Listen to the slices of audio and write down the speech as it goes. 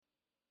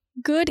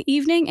Good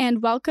evening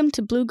and welcome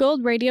to Blue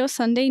Gold Radio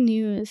Sunday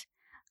News.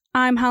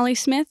 I'm Holly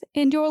Smith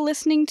and you're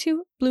listening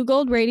to Blue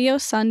Gold Radio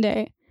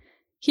Sunday.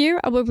 Here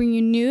I will bring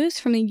you news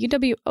from the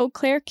UW Eau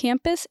Claire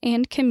campus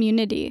and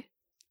community.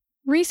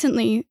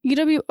 Recently,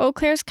 UW Eau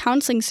Claire's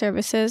counseling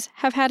services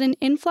have had an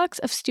influx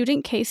of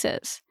student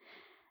cases.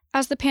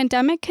 As the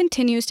pandemic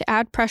continues to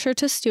add pressure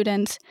to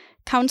students,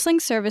 counseling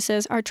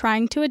services are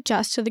trying to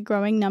adjust to the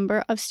growing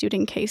number of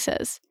student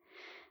cases.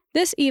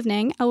 This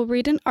evening, I will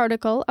read an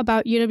article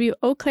about UW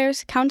Eau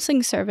Claire's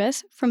counseling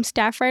service from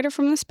staff writer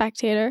from The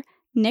Spectator,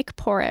 Nick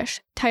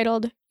Porish,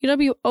 titled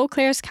UW Eau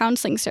Claire's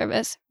Counseling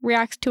Service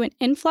Reacts to an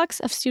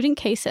Influx of Student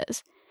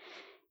Cases.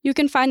 You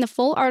can find the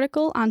full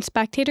article on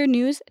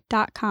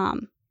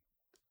spectatornews.com.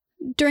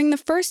 During the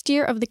first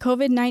year of the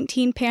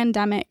COVID-19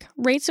 pandemic,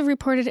 rates of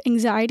reported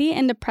anxiety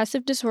and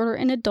depressive disorder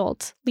in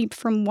adults leaped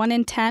from 1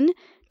 in 10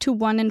 to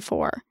 1 in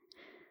 4.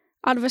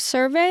 Out of a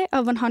survey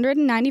of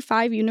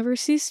 195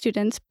 university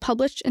students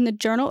published in the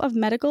Journal of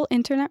Medical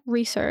Internet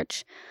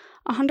Research,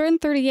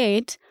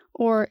 138,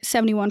 or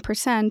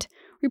 71%,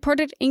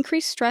 reported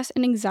increased stress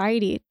and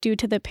anxiety due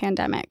to the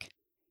pandemic.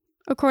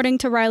 According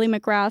to Riley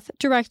McGrath,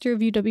 director of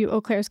UW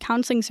Eau Claire's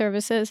counseling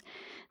services,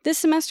 this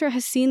semester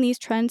has seen these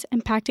trends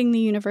impacting the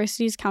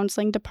university's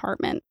counseling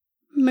department.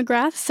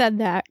 McGrath said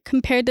that,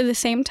 compared to the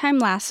same time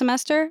last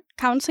semester,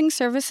 counseling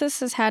services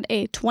has had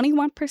a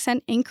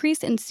 21%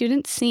 increase in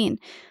students seen,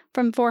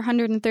 from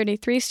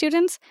 433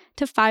 students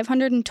to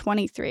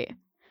 523.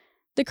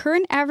 The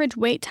current average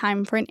wait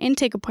time for an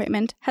intake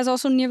appointment has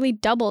also nearly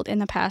doubled in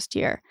the past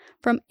year,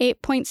 from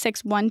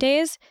 8.61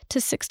 days to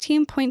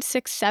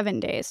 16.67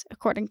 days,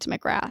 according to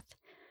McGrath.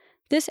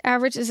 This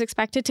average is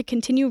expected to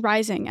continue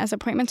rising as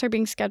appointments are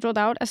being scheduled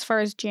out as far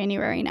as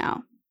January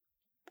now.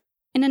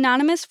 An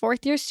anonymous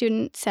fourth-year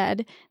student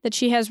said that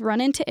she has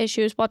run into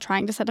issues while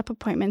trying to set up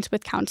appointments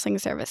with counseling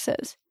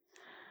services.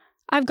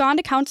 I've gone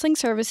to counseling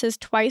services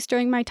twice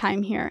during my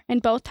time here,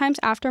 and both times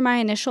after my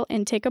initial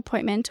intake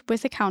appointment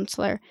with a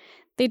counselor,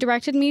 they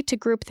directed me to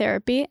group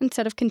therapy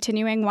instead of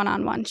continuing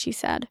one-on-one, she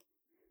said.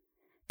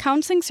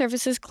 Counseling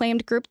services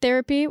claimed group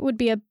therapy would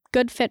be a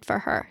good fit for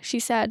her, she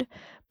said,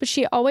 but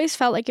she always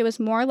felt like it was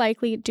more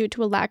likely due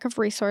to a lack of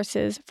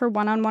resources for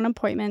one-on-one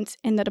appointments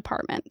in the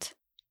department.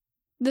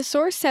 The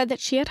source said that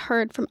she had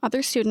heard from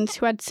other students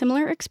who had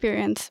similar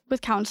experience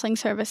with counseling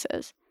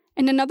services.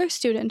 And another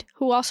student,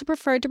 who also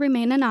preferred to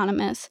remain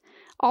anonymous,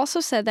 also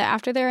said that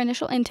after their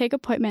initial intake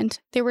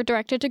appointment, they were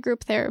directed to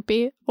group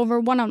therapy over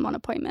one-on-one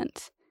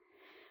appointments.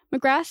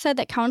 McGrath said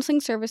that counseling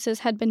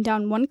services had been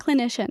down one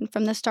clinician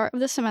from the start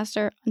of the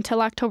semester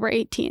until October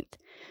 18th,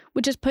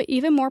 which has put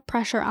even more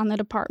pressure on the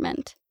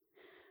department.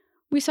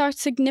 We saw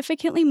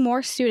significantly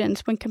more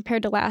students when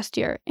compared to last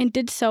year and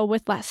did so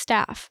with less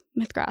staff,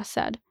 McGrath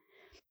said.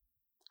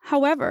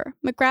 However,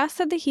 McGrath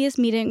said that he is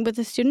meeting with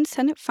the Student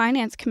Senate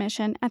Finance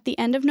Commission at the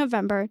end of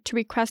November to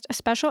request a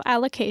special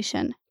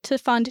allocation to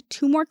fund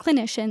 2 more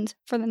clinicians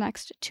for the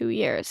next 2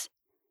 years.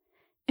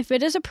 If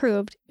it is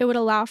approved, it would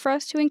allow for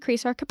us to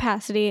increase our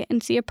capacity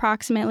and see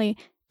approximately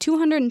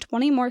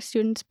 220 more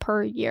students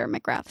per year,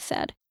 McGrath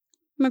said.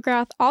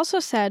 McGrath also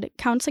said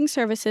counseling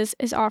services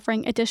is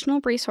offering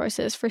additional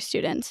resources for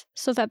students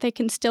so that they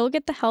can still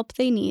get the help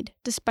they need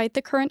despite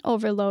the current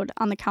overload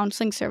on the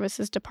counseling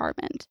services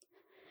department.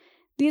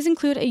 These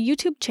include a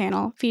YouTube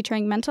channel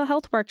featuring mental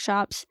health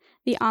workshops,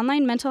 the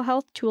online mental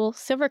health tool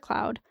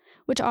SilverCloud,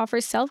 which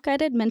offers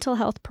self-guided mental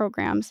health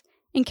programs,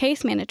 and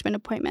case management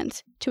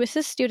appointments to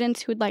assist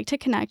students who would like to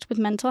connect with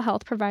mental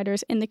health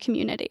providers in the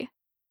community.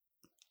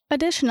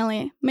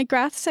 Additionally,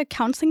 McGrath said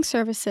counseling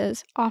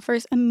services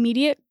offers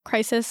immediate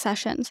crisis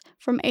sessions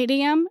from 8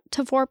 a.m.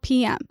 to 4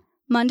 p.m.,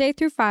 Monday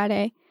through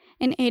Friday,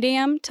 and 8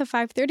 a.m. to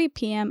 5:30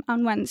 p.m.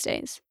 on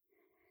Wednesdays.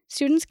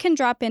 Students can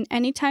drop in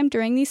anytime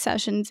during these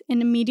sessions and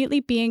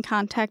immediately be in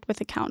contact with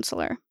a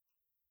counselor.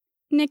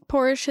 Nick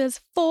Porish's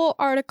full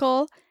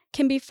article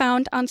can be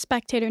found on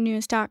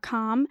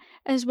spectatornews.com,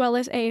 as well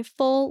as a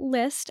full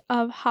list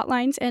of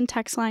hotlines and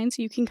text lines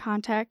you can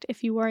contact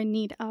if you are in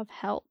need of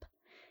help.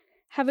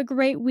 Have a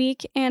great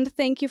week, and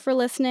thank you for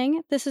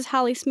listening. This is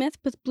Holly Smith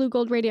with Blue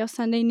Gold Radio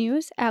Sunday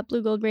News at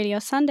Blue Gold Radio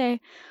Sunday,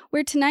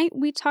 where tonight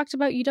we talked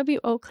about UW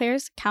Eau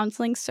Claire's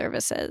counseling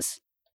services.